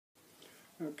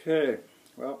Okay,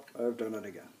 well, I've done it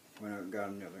again. Went out and got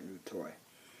another new toy.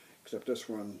 Except this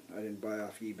one I didn't buy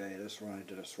off eBay. This one I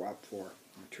did a swap for.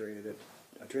 I traded it.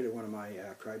 I traded one of my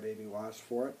Crybaby Wahs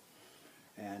for it,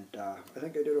 and I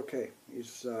think I did okay.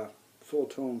 These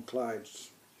FULLTONE Clydes,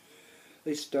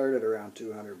 they start at around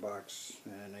 $200,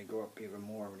 and they go up even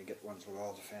more when you get ones with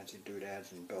all the fancy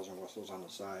doodads and bells and whistles on the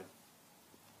side.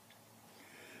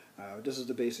 This is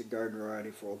the basic garden variety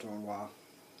FULLTONE Wah,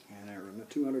 and they're in the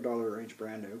 $200 range,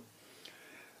 brand new.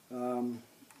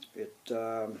 It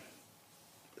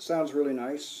sounds really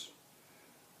nice.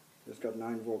 It's got a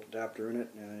 9-volt adapter in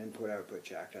it and an input-output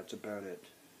jack. That's about it.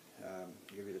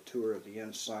 Give you the tour of the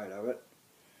inside of it.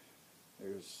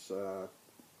 There's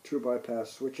true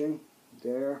bypass switching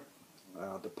there.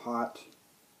 The pot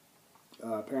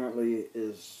apparently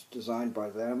is designed by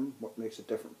them. What makes it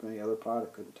different from any other pot, I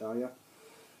couldn't tell you,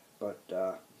 but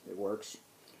it works.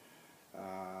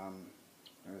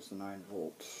 There's the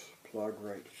 9-volt plug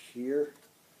right here.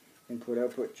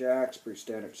 Input-output jacks, pretty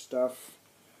standard stuff.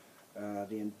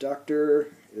 The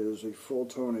inductor is a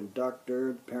FULLTONE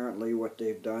inductor. Apparently what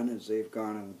they've done is they've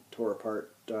gone and tore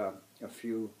apart a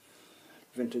few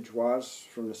vintage Wahs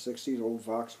from the 60s, old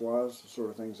Vox Wahs, the sort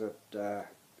of things that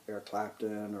Eric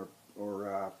Clapton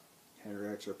or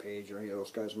Hendrix or Page or any of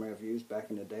those guys might have used back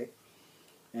in the day.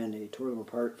 And they tore them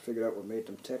apart, figured out what made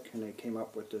them tick, and they came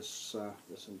up with this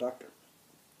this inductor,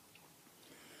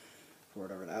 for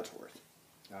whatever that's worth.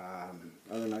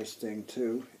 Other nice thing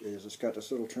too is it's got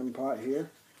this little trim pot here.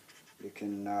 You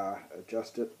can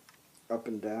adjust it up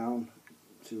and down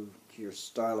to your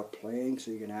style of playing,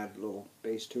 so you can add a little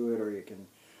bass to it, or you can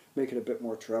make it a bit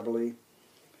more trebly,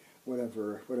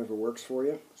 whatever works for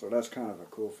you. So that's kind of a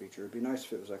cool feature. It'd be nice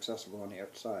if it was accessible on the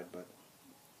outside, but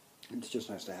it's just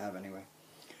nice to have anyway.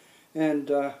 And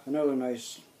another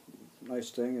nice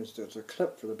thing is there's a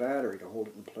clip for the battery to hold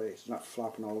it in place. It's not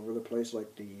flopping all over the place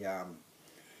like the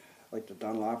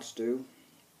Dunlops do.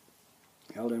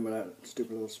 Held in with that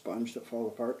stupid little sponge that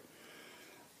falls apart.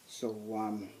 So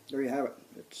there you have it.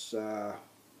 It's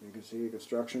you can see the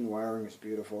construction, wiring is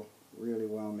beautiful, really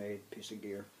well made piece of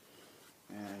gear.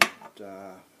 And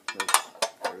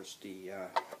there's the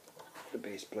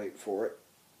base plate for it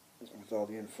with all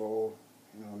the info.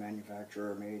 You know,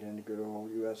 manufacturer made in the good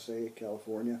old USA,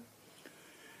 California.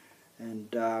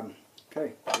 And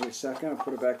okay, wait a second, I'll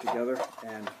put it back together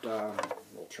and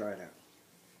we'll try it out.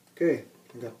 Okay,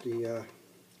 I got the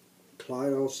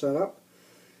Clyde all set up.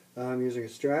 I'm using a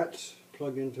Strat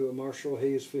plugged into a Marshall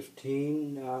Hayes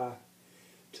 15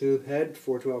 tube head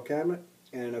 412 cabinet,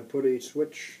 and I put a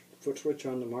foot switch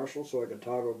on the Marshall so I can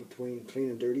toggle between clean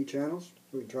and dirty channels.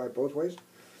 We can try it both ways.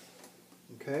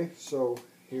 Okay, so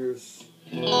here's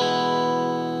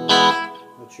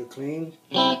that's your clean,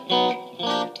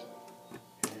 and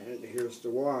here's the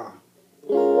wah.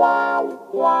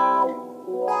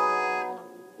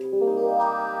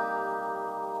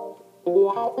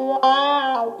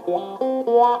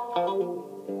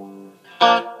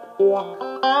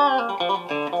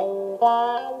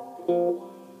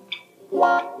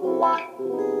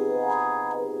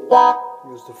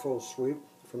 Here's the full sweep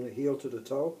from the heel to the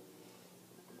toe.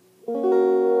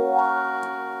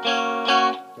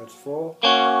 That's full.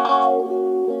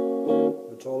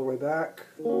 That's all the way back.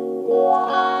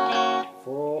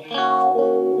 Full.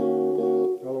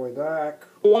 All the way back.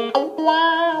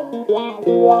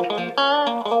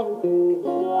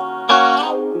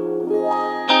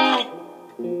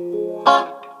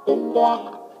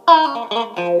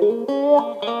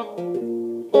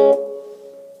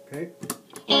 Okay.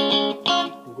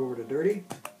 We'll go over to dirty.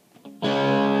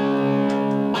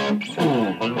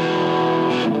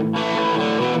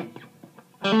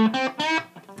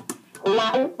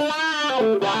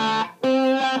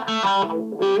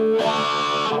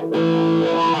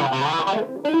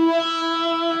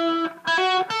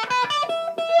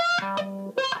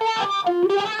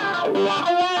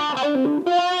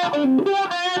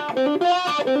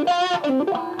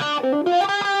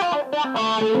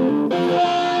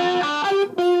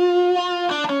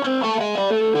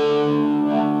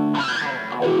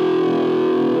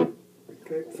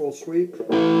 Okay, full sweep.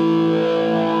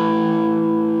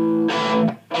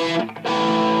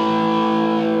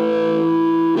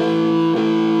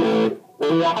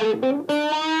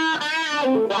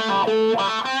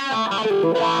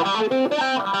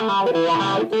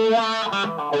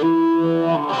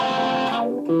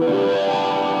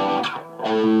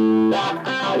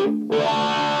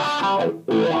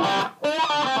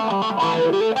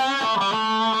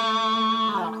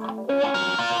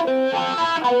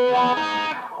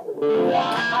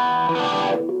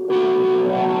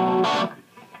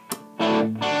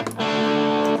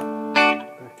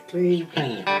 clean.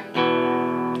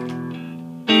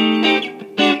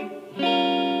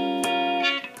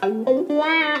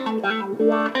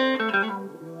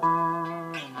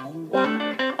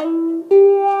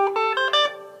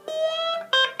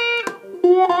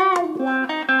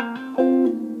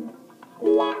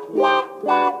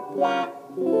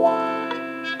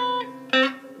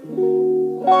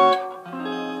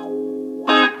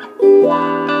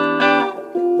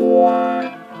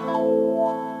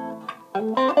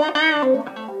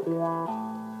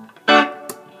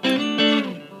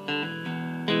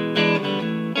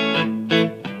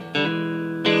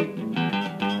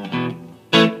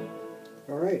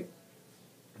 Alright,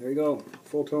 there you go,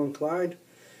 FULLTONE Clyde.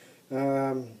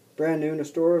 Brand new in the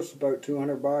stores, about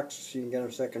 200 bucks. You can get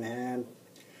them second hand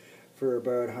for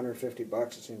about 150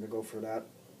 bucks. I seem to go for that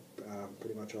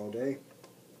pretty much all day.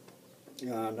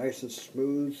 Nice and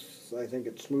smooth. I think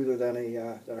it's smoother than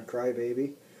a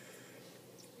Crybaby.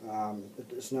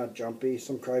 It's not jumpy.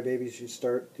 Some Crybabies, you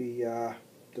start the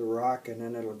rock and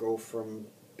then it'll go from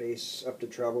bass up to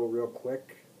treble real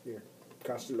quick. You're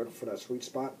constantly looking for that sweet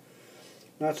spot.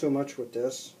 Not so much with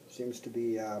this. Seems to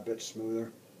be a bit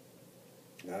smoother.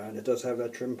 And it does have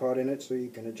that trim pot in it, so you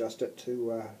can adjust it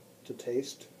to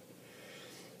taste.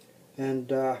 And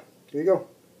there you go,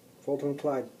 FULLTONE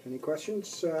Clyde. Any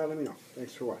questions? Let me know.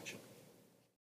 Thanks for watching.